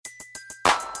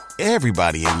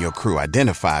Everybody in your crew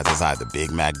identifies as either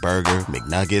Big Mac Burger,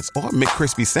 McNuggets, or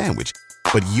McCrispy Sandwich.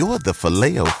 But you're the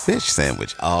Filet-O-Fish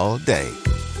Sandwich all day.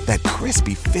 That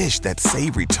crispy fish, that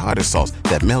savory tartar sauce,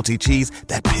 that melty cheese,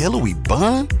 that pillowy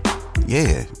bun.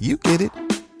 Yeah, you get it.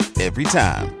 Every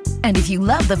time. And if you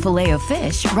love the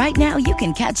Filet-O-Fish, right now you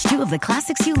can catch two of the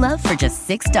classics you love for just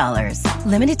 $6.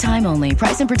 Limited time only.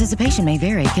 Price and participation may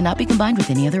vary. Cannot be combined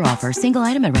with any other offer. Single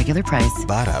item at regular price.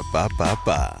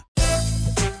 Ba-da-ba-ba-ba.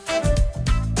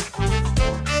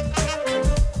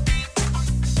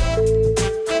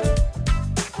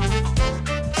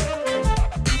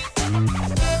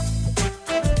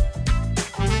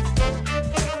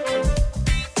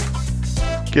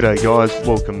 G'day guys,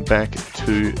 welcome back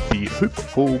to the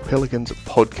Hoopball Pelicans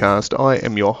podcast. I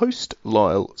am your host,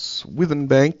 Lyle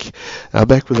Swithenbank,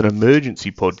 back with an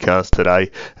emergency podcast today.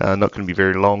 Not going to be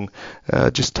very long,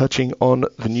 just touching on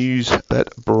the news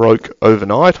that broke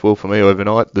overnight. Well, for me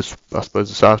overnight, I suppose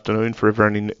this afternoon for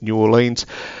everyone in New Orleans.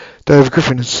 David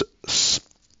Griffin has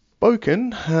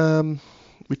spoken,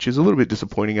 which is a little bit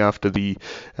disappointing after the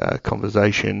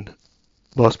conversation,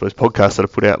 well, I suppose podcast that I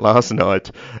put out last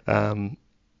night,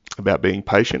 about being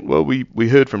patient. Well, we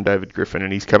heard from David Griffin,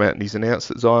 and he's come out and he's announced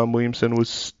that Zion Williamson was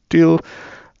still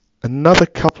another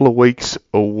couple of weeks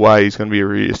away. He's going to be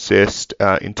reassessed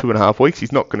in 2.5 weeks.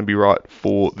 He's not going to be right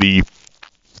for the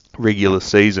regular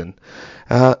season.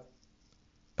 I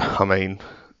mean,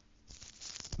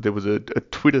 there was a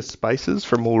Twitter Spaces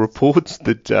from all reports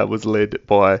that was led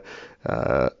by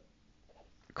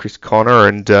Chris Connor,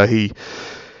 and he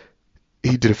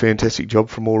did a fantastic job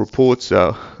from all reports.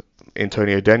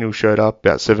 Antonio Daniels showed up,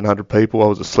 about 700 people. I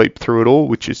was asleep through it all,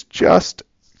 which is just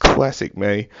classic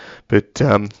me. But,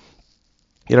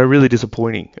 really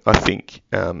disappointing, I think.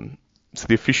 So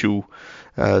the official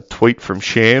tweet from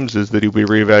Shams is that he'll be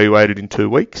reevaluated in 2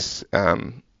 weeks.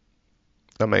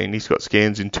 He's got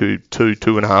scans in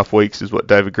 2.5 weeks is what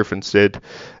David Griffin said.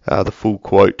 The full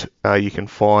quote you can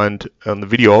find on the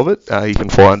video of it. You can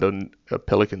find on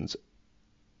Pelicans'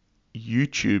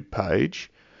 YouTube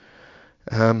page.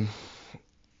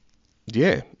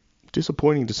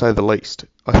 Disappointing to say the least.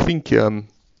 I think from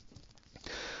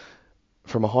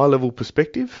a high level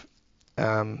perspective,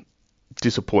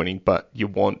 disappointing, but you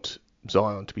want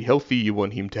Zion to be healthy. You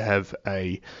want him to have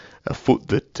a foot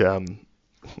that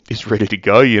is ready to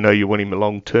go. You want him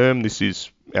long term.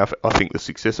 I think the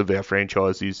success of our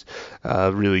franchise is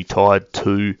really tied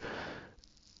to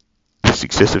the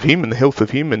success of him and the health of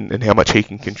him and how much he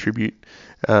can contribute.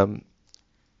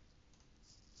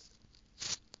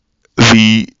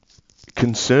 The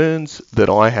concerns that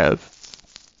I have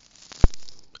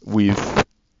with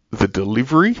the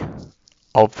delivery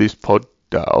of this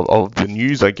of the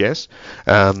news, I guess,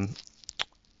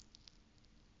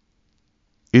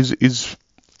 is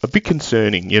a bit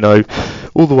concerning.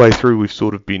 All the way through we've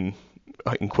sort of been,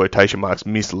 in quotation marks,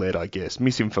 misled, I guess.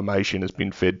 Misinformation has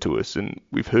been fed to us, and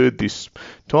we've heard this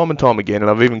time and time again, and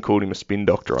I've even called him a spin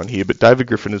doctor on here, but David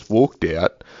Griffin has walked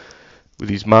out with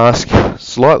his mask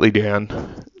slightly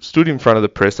down, stood in front of the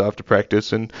press after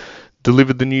practice and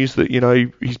delivered the news that,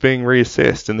 he's being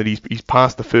reassessed and that he's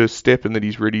passed the first step and that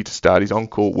he's ready to start his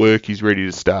on-court work, he's ready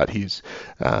to start his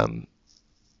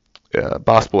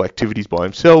basketball activities by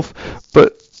himself,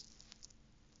 but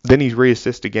then he's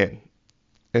reassessed again.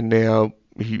 And now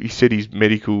he said his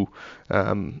medical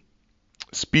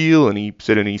spiel, and he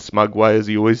said in his smug way, as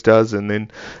he always does, and then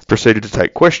proceeded to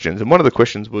take questions. And one of the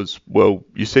questions was, well,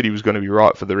 you said he was going to be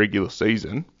right for the regular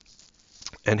season.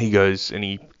 And he goes and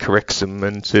he corrects him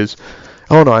and says,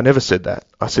 oh no, I never said that.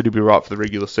 I said he'll be right for the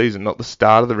regular season, not the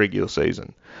start of the regular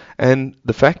season. And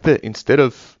the fact that instead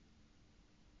of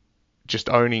just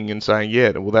owning and saying,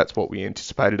 yeah, well, that's what we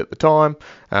anticipated at the time,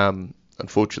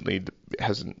 unfortunately it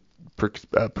hasn't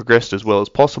progressed as well as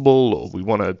possible, or we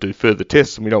want to do further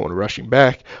tests and we don't want to rush him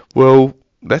back. Well,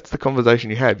 that's the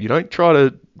conversation you have. You don't try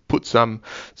to put some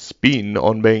spin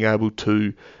on being able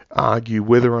to argue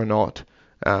whether or not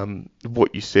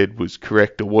what you said was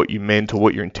correct, or what you meant, or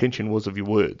what your intention was of your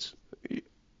words.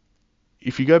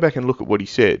 If you go back and look at what he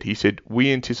said,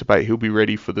 we anticipate he'll be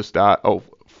ready for the start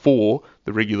for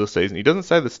the regular season. He doesn't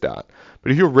say the start,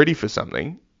 but if you're ready for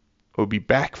something, he'll be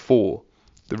back for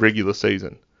the regular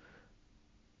season.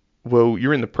 Well,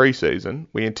 you're in the preseason.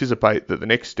 We anticipate that the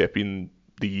next step in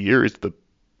the year is the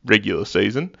regular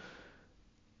season.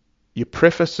 You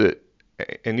preface it,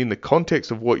 and in the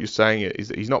context of what you're saying is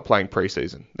that he's not playing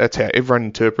preseason. That's how everyone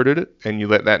interpreted it, and you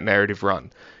let that narrative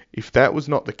run. If that was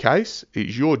not the case,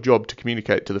 it's your job to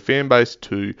communicate to the fan base,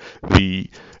 to the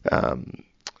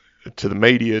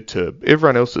media, to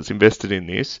everyone else that's invested in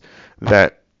this,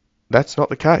 that that's not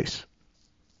the case.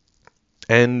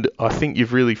 And I think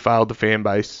you've really failed the fan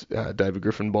base, David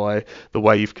Griffin, by the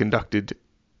way you've conducted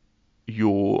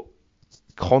your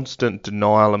constant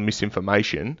denial and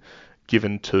misinformation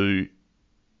given to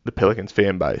the Pelicans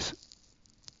fan base.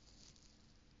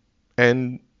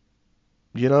 And,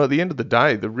 you know, at the end of the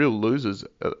day, the real losers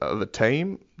are the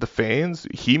team, the fans,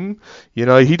 him. You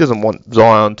know, he doesn't want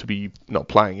Zion to be not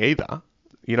playing either.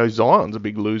 You know, Zion's a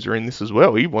big loser in this as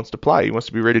well. He wants to play. He wants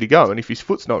to be ready to go. And if his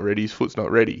foot's not ready, his foot's not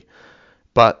ready.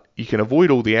 But you can avoid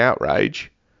all the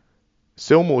outrage,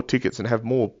 sell more tickets and have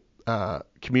more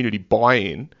community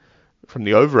buy-in from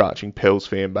the overarching Pels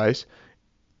fan base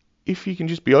if you can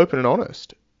just be open and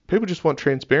honest. People just want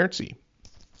transparency.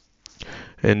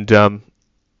 And,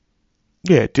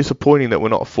 disappointing that we're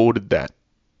not afforded that.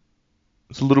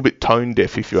 It's a little bit tone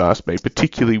deaf, if you ask me,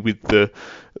 particularly with the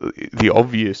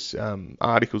obvious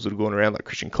articles that are going around, like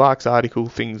Christian Clark's article,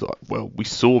 things like, well, we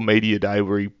saw Media Day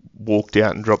where he walked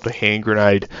out and dropped a hand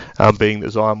grenade, being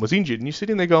that Zion was injured. And you're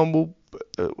sitting there going, well,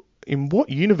 in what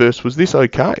universe was this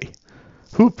okay?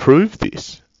 Who approved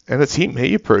this? And it's him.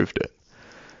 He approved it.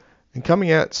 And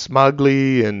coming out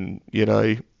smugly and, you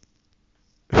know,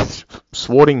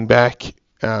 swatting back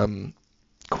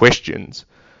questions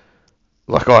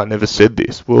like, oh, I never said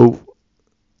this. Well,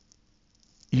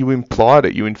 you implied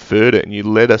it, you inferred it, and you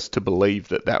led us to believe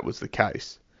that that was the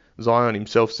case. Zion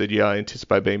himself said, yeah, I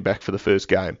anticipate being back for the first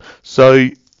game. So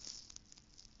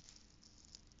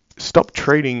stop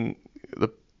treating the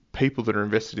people that are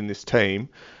invested in this team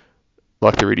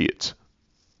like they're idiots.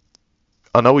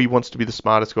 I know he wants to be the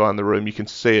smartest guy in the room. You can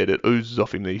see it. It oozes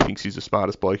off him that he thinks he's the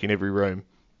smartest bloke in every room.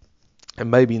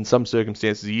 And maybe in some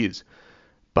circumstances he is.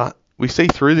 But we see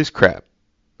through this crap,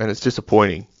 and it's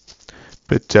disappointing.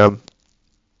 But,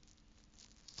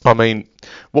 I mean,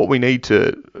 what we need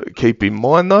to keep in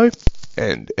mind, though,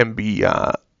 and be,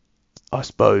 I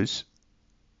suppose,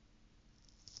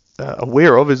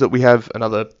 aware of, is that we have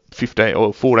another 15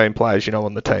 or 14 players, you know,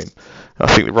 on the team.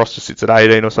 I think the roster sits at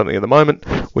 18 or something at the moment.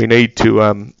 We need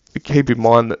to keep in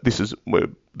mind that this is where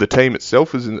the team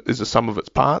itself is a sum of its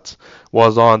parts.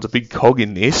 While Zion's a big cog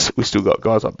in this, we've still got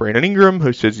guys like Brandon Ingram,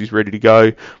 who says he's ready to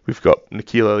go. We've got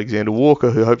Nickeil Alexander-Walker,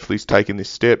 who hopefully has taken this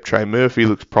step. Trey Murphy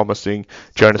looks promising.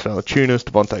 Jonas Valanciunas,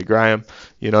 Devontae Graham.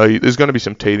 You know, there's going to be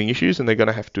some teething issues, and they're going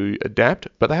to have to adapt,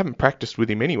 but they haven't practiced with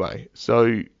him anyway,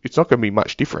 so it's not going to be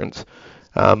much difference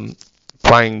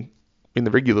playing in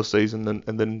the regular season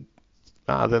than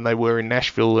they were in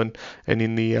Nashville and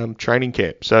in the training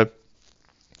camp. So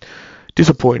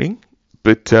disappointing,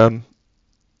 but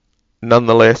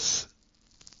nonetheless,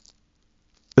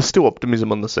 there's still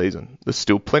optimism on the season. There's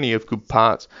still plenty of good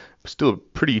parts. Still a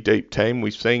pretty deep team.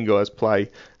 We've seen guys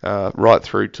play right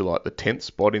through to like the 10th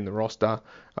spot in the roster.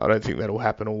 I don't think that'll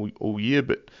happen all year,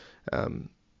 but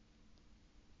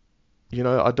you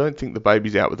know, I don't think the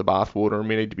baby's out with the bathwater, and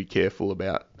we need to be careful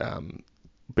about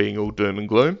being all doom and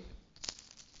gloom.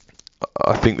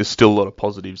 I think there's still a lot of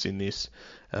positives in this,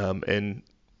 and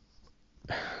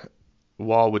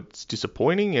while it's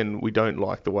disappointing and we don't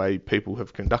like the way people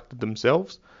have conducted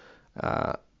themselves,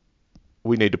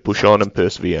 we need to push on and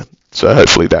persevere. So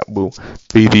hopefully that will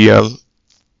be the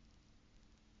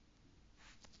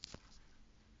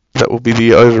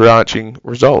overarching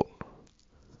result.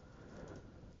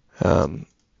 But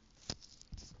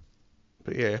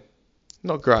yeah,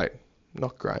 not great,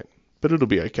 but it'll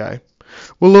be okay.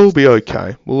 We'll all be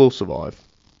okay. We'll all survive.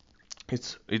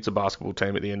 It's a basketball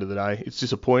team at the end of the day. It's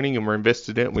disappointing, and we're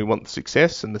invested in it, and we want the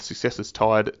success, and the success is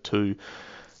tied to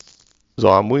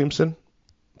Zion Williamson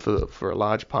for a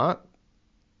large part.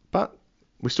 But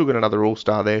we still got another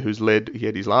All-Star there who's led. He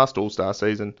had his last All-Star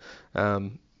season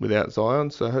without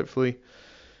Zion, so hopefully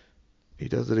he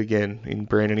does it again in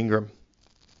Brandon Ingram.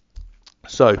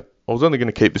 So I was only going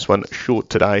to keep this one short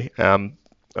today.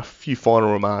 A few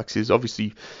final remarks is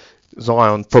obviously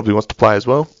Zion probably wants to play as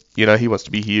well. You know, he wants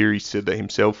to be here. He said that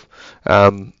himself.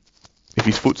 If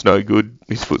his foot's no good,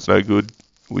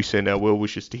 we send our well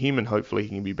wishes to him, and hopefully he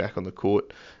can be back on the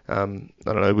court, I don't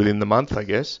know, within the month, I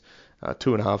guess.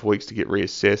 2.5 weeks to get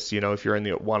reassessed. You know, if you're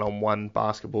only at one-on-one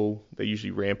basketball, they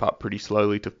usually ramp up pretty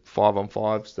slowly to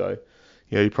 5-on-5. So,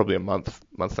 you know, you're probably a month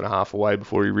and a half away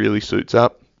before he really suits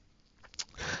up.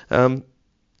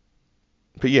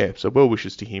 But yeah, so well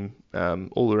wishes to him.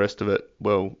 All the rest of it,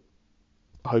 well,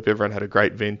 I hope everyone had a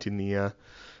great vent in the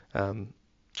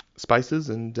spaces,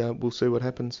 and we'll see what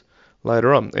happens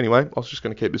later on. Anyway, I was just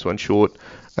going to keep this one short.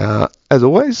 As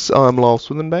always, I'm Lyle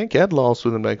Swithenbank, at Lyle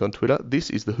Swithenbank on Twitter.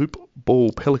 This is the Hoop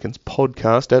Ball Pelicans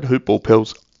podcast, at Hoop Ball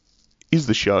Pels is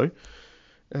the show.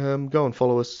 Go and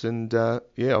follow us, and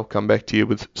I'll come back to you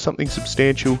with something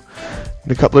substantial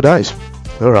in a couple of days.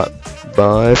 All right,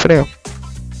 bye for now.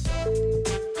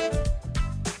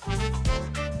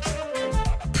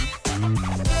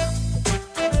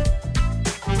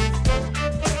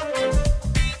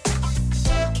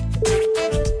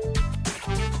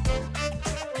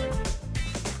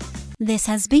 This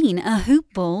has been a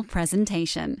Hoop Ball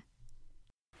presentation.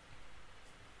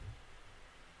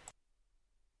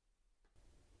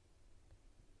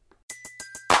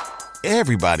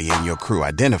 Everybody in your crew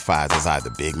identifies as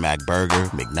either Big Mac Burger,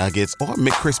 McNuggets, or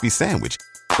McCrispy Sandwich.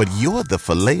 But you're the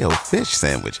Filet-O-Fish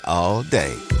Sandwich all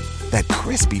day. That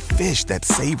crispy fish, that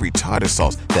savory tartar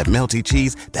sauce, that melty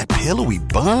cheese, that pillowy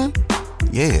bun.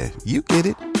 Yeah, you get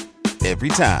it. Every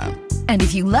time. And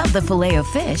if you love the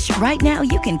Filet-O-Fish, right now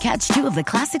you can catch 2 of the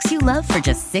classics you love for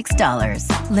just $6.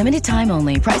 Limited time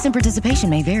only. Price and participation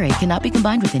may vary. Cannot be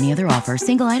combined with any other offer.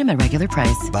 Single item at regular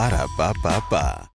price. Ba-da-ba-ba-ba.